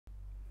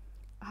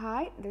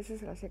Hi, this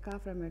is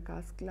Rasika from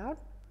Ekascloud.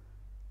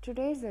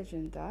 Today's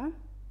agenda: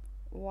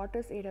 what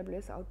is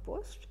AWS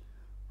Outpost,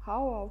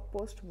 how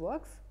Outpost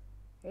works,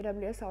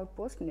 AWS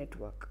Outpost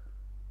network.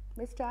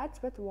 We start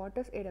with what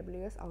is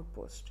AWS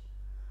Outpost.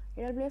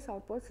 AWS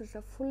Outpost is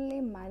a fully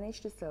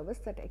managed service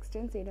that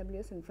extends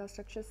AWS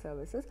infrastructure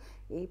services,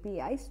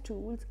 APIs,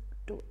 tools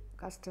to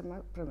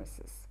customer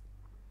premises.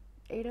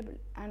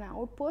 An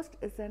outpost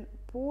is a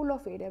pool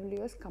of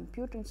AWS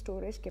compute and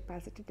storage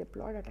capacity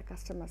deployed at a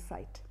customer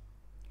site.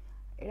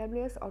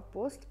 AWS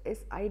Outpost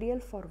is ideal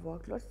for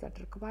workloads that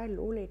require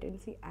low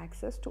latency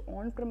access to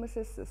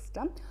on-premises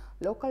system,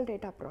 local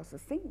data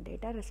processing,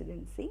 data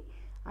residency,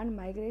 and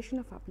migration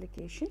of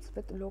applications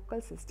with local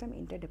system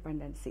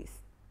interdependencies.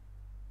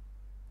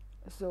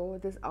 So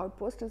this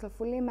Outpost is a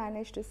fully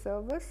managed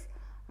service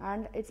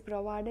and it's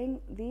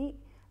providing the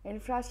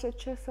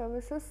infrastructure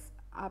services,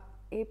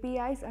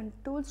 APIs and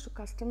tools to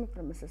customer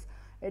premises.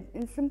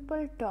 In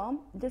simple term,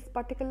 this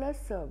particular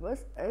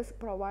service is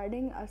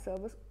providing a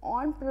service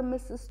on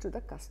premises to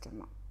the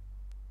customer.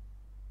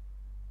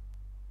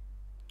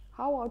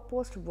 How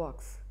Outpost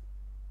works?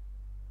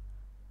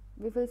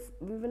 We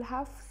will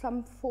have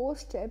some 4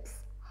 steps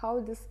how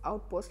this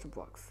Outpost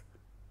works.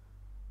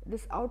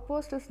 This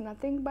Outpost is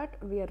nothing but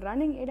we are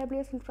running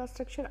AWS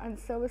infrastructure and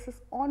services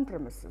on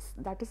premises.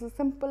 That is a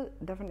simple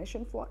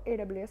definition for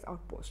AWS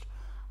Outpost.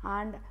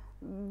 And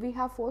we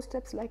have 4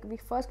 steps, like we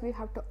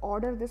have to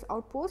order this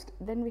Outpost,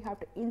 then we have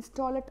to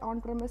install it on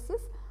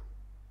premises,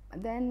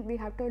 then we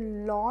have to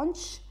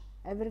launch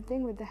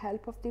everything with the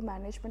help of the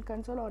management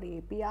console or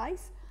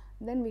APIs,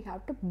 then we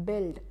have to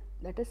build,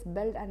 that is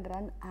build and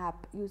run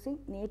app using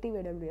native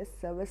AWS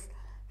services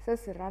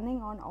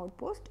running on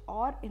Outpost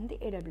or in the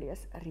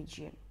AWS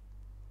region.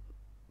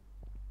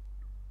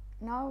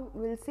 Now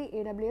we'll see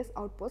AWS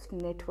Outpost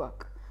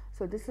network.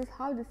 So this is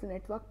how this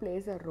network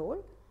plays a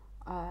role.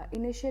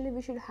 Initially we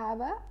should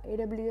have a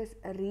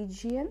AWS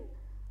region,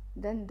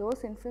 then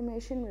those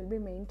information will be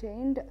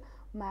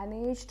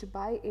managed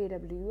by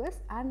AWS,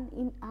 and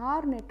in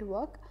our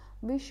network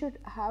we should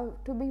have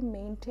to be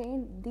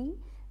maintained the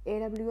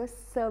AWS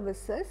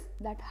services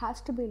that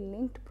has to be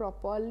linked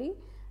properly.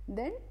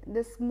 Then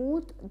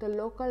the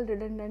local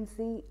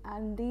redundancy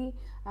and the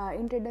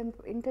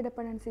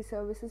interdependency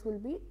services will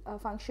be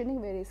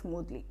functioning very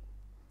smoothly.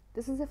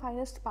 This is the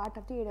finest part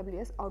of the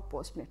AWS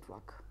Outpost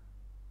network.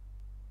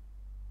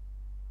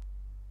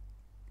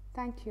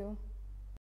 Thank you.